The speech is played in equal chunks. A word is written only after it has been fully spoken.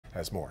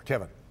has more.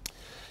 Kevin.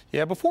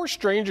 Yeah, before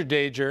stranger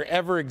danger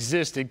ever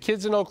existed,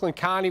 kids in Oakland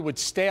County would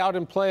stay out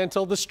and play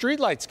until the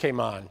streetlights came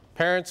on.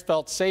 Parents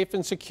felt safe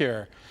and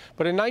secure.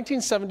 But in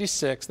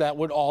 1976, that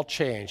would all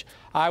change.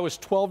 I was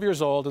 12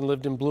 years old and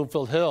lived in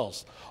Bloomfield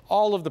Hills.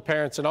 All of the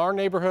parents in our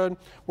neighborhood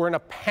were in a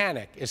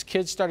panic as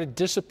kids started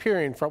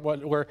disappearing from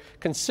what were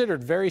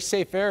considered very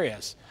safe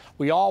areas.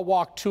 We all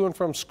walked to and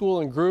from school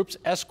in groups,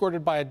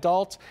 escorted by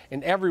adults,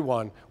 and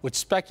everyone would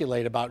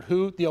speculate about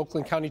who the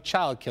Oakland County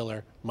Child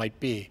killer might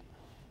be.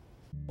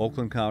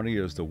 Oakland County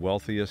is the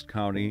wealthiest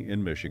county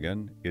in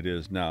Michigan. It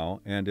is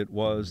now, and it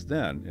was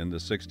then in the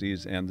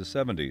 60s and the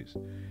 70s.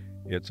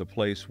 It's a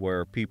place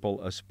where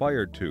people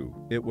aspired to.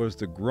 It was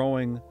the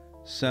growing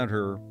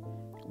center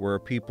where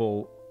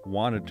people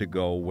wanted to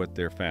go with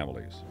their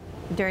families.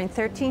 During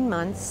 13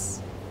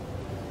 months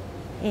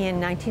in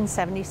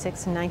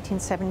 1976 and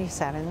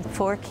 1977,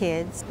 4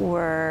 kids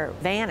were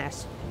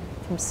vanished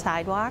from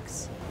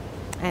sidewalks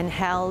and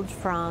held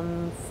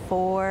from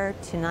 4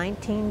 to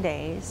 19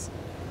 days.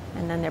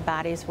 And then their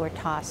bodies were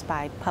tossed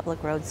by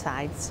public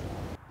roadsides.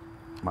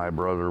 My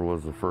brother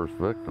was the first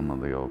victim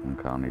of the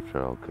Oakland County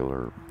Child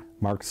killer.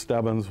 Mark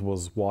Stebbins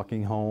was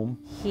walking home.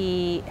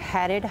 He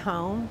headed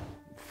home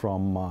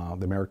from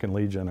the American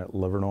Legion at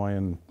Livernois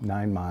and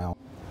 9 Mile.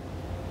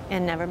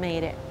 And never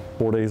made it.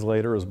 4 days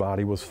later, his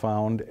body was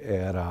found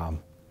at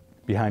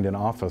behind an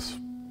office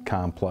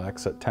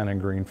complex at 10 and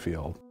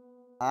Greenfield.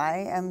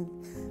 I am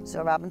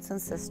Jill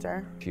Robinson's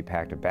sister. She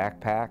packed a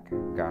backpack,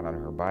 got on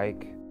her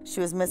bike. She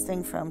was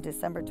missing from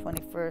December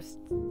 21st.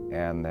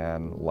 And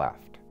then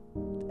left.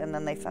 And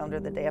then they found her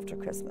the day after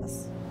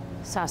Christmas.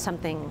 Saw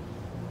something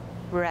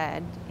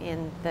red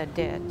in the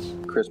ditch.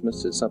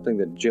 Christmas is something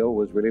that Jill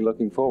was really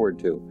looking forward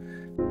to.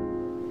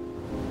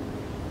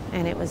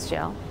 And it was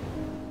Jill.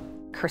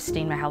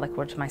 Christine Mahalik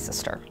was my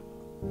sister.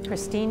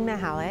 Christine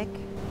Mahalik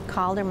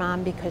called her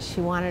mom because she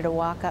wanted to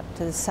walk up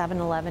to the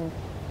 7-Eleven.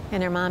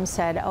 And her mom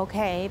said,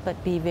 okay,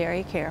 but be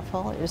very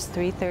careful. It was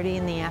 3:30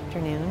 in the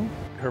afternoon.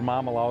 Her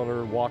mom allowed her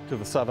to walk to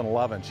the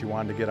 7-Eleven. She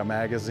wanted to get a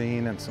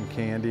magazine and some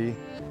candy.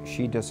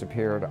 She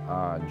disappeared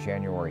on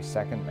January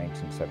 2nd,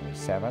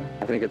 1977.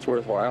 I think it's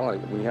worthwhile.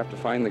 We have to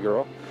find the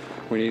girl.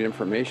 We need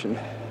information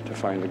to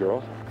find the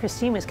girl.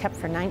 Christine was kept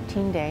for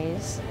 19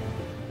 days.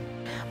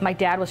 My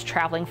dad was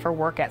traveling for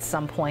work at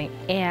some point,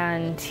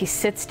 and he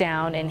sits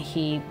down and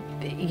he,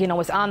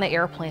 was on the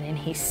airplane, and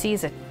he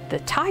sees the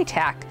tie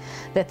tack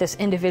that this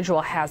individual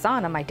has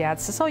on, and my dad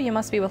says, oh, you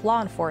must be with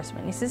law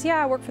enforcement. And he says,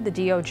 yeah, I work for the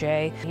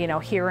DOJ,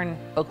 here in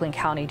Oakland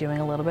County doing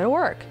a little bit of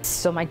work.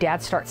 So my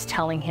dad starts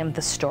telling him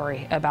the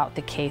story about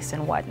the case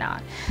and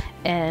whatnot.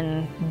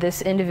 And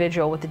this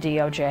individual with the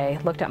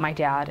DOJ looked at my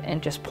dad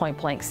and just point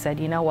blank said,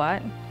 you know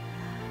what?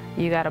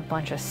 You got a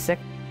bunch of sick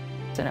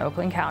in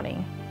Oakland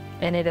County,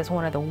 and it is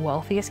one of the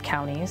wealthiest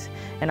counties,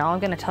 and all I'm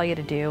gonna tell you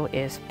to do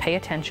is pay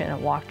attention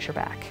and watch your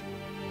back.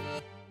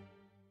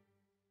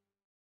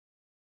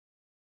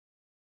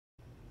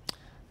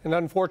 And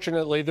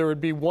unfortunately, there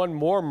would be one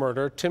more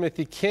murder.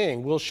 Timothy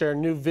King will share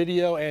new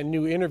video and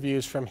new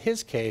interviews from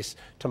his case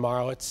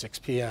tomorrow at 6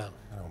 p.m.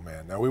 Oh,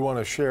 man. Now, we want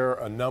to share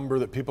a number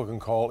that people can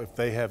call if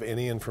they have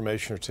any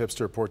information or tips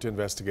to report to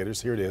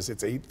investigators. Here it is.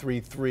 It's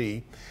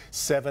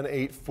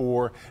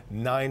 833-784-9425.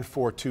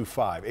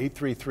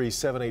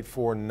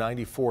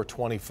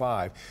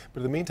 833-784-9425. But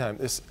in the meantime,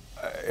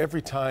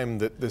 every time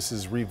that this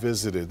is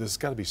revisited, this has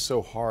got to be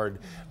so hard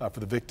for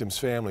the victims'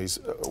 families.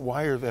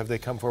 Why have they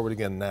come forward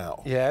again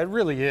now? Yeah, it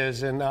really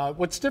is. And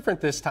what's different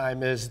this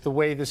time is the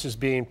way this is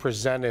being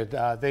presented.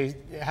 They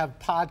have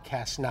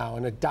podcasts now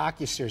and a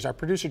docuseries. Our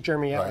producer,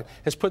 Jeremy Allen,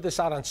 has put this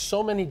out on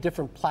so many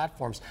different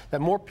platforms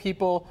that more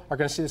people are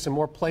going to see this in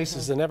more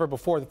places than ever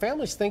before. The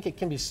families think it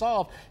can be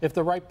solved if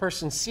the right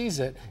person sees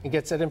it and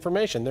gets that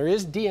information. There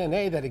is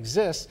DNA that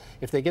exists.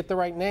 If they get the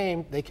right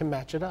name, they can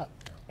match it up.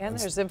 And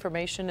there's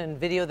information and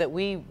video that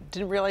we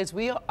didn't realize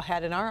we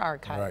had in our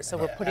archive, so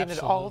we're putting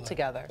it all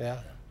together. Yeah.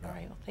 All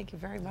right, well, thank you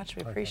very much.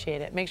 We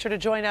appreciate it. Make sure to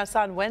join us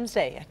on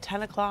Wednesday at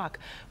 10 o'clock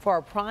for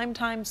our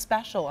primetime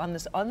special on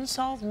this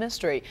unsolved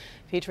mystery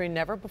featuring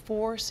never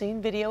before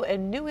seen video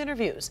and new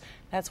interviews.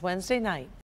 That's Wednesday night.